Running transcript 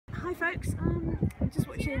folks, I'm just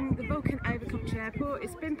watching the Vulcan over Coventry Airport.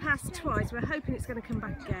 It's been passed twice, we're hoping it's going to come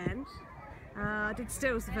back again. I did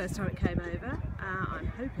stills the first time it came over, I'm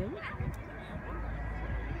hoping.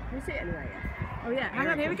 Can you see it anyway? Yeah. Oh yeah, hang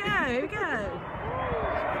on, here we go, here we go.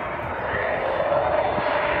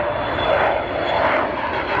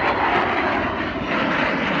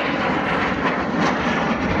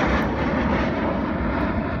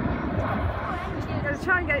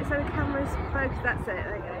 Try and get it so the camera's focused. That's it,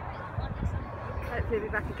 there you go. Hopefully it'll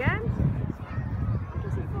be back again.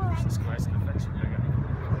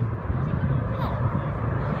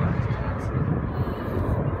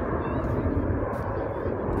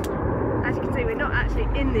 As you can see, we're not actually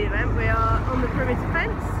in the event, we are on the perimeter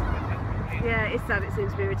fence. Yeah, it's sad it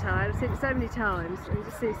seems to be retired. I've seen it so many times and it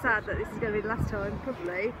just seems sad that this is going to be the last time,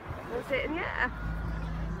 probably. We'll see it in the air.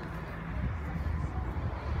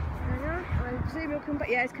 I presume he'll come back.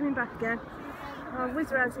 Yeah, he's coming back again. I'll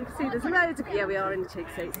whiz around so you can see there's loads of... Yeah, we are in the cheap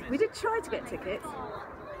seats. We did try to get tickets.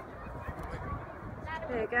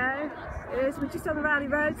 There you go. It is. We're just on the Rowley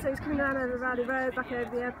Road, so he's coming down over the Rowley Road, back over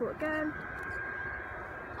the airport again.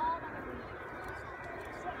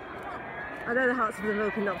 I know the hearts of the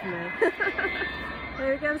Vulcan, not for me.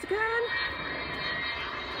 Here he goes again.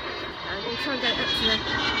 And we'll try and get up to the...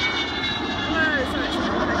 No, sorry, it's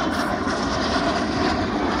not.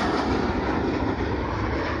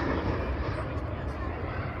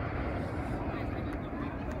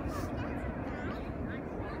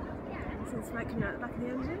 Smoke coming out the back of the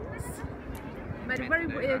engines. Made a very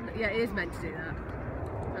weird. Yeah, it is meant to do that.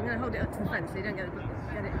 I'm going to hold it up to the fence so you don't get it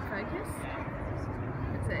in focus.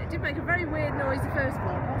 That's it. It did make a very weird noise the first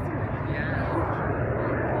part, didn't it? Yeah.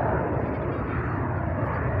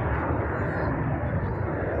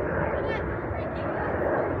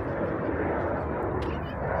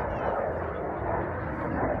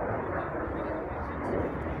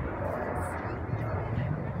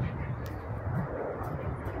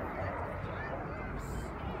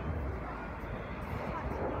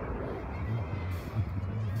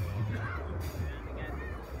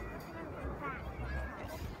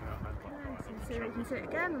 So you can see it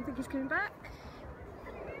again. I think he's coming back.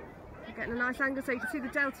 I'm getting a nice angle so you can see the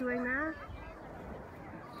delta wing now.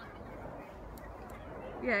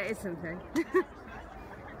 Yeah, it is something.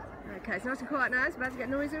 Okay, it's nice and quiet now. It's about to get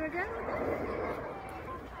noisier again.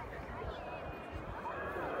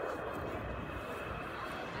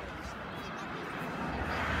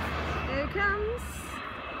 Here it comes.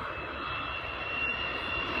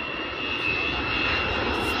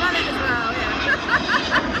 Smell it as well, yeah.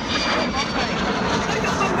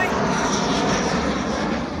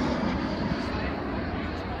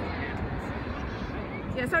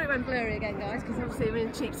 Yeah, sorry it went blurry again, guys, because obviously we're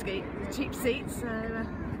in cheap seats, so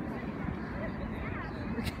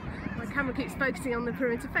my camera keeps focusing on the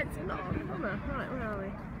perimeter fence and not on the bomber. Right, where are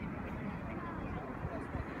we?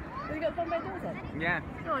 Have you got the Bombay doors on? Yeah.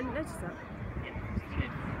 Oh, I didn't notice that.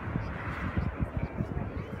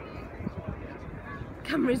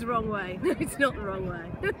 Camera's the wrong way. No, it's not the wrong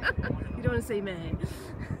way. You don't want to see me.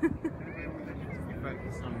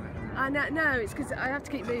 No, it's because I have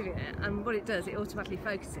to keep moving it, and what it does, it automatically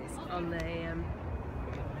focuses on the. There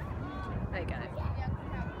you go.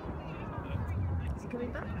 Is he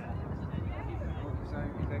coming back?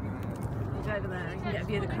 He's over there. You can get a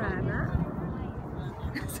view of the crowd now.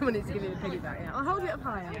 Someone needs to give me a piggyback. Yeah, I'll hold it up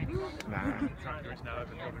higher. Nah. Tractor is now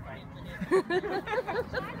over Coventry.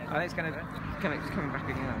 I think it's coming back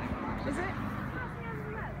again. Is it?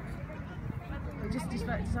 We just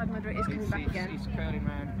decided whether it is coming back again. He's curling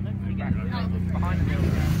round behind the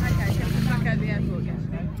building. Okay, it's going to come back over the airport again.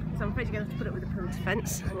 So I'm afraid you're going to have to put it with the perimeter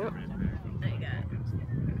fence. There you go.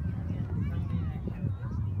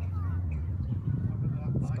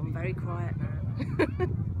 It's gone very quiet now.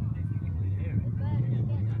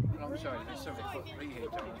 I'm sorry, there's something put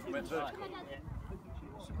reheat on. Went vertical.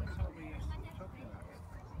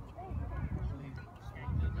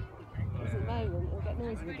 At the moment, it'll get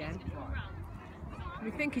noisy again. We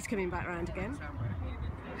think he's coming back round again.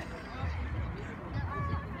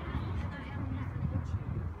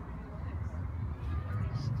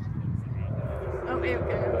 Oh, here we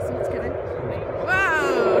go. Someone's coming.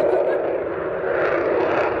 Whoa!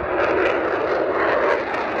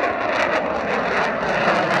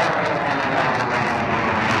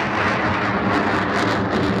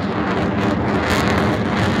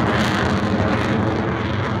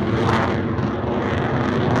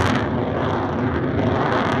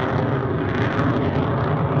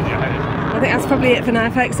 I think that's probably it for now,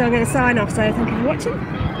 folks, so I'm going to sign off, so thank you for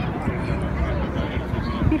watching.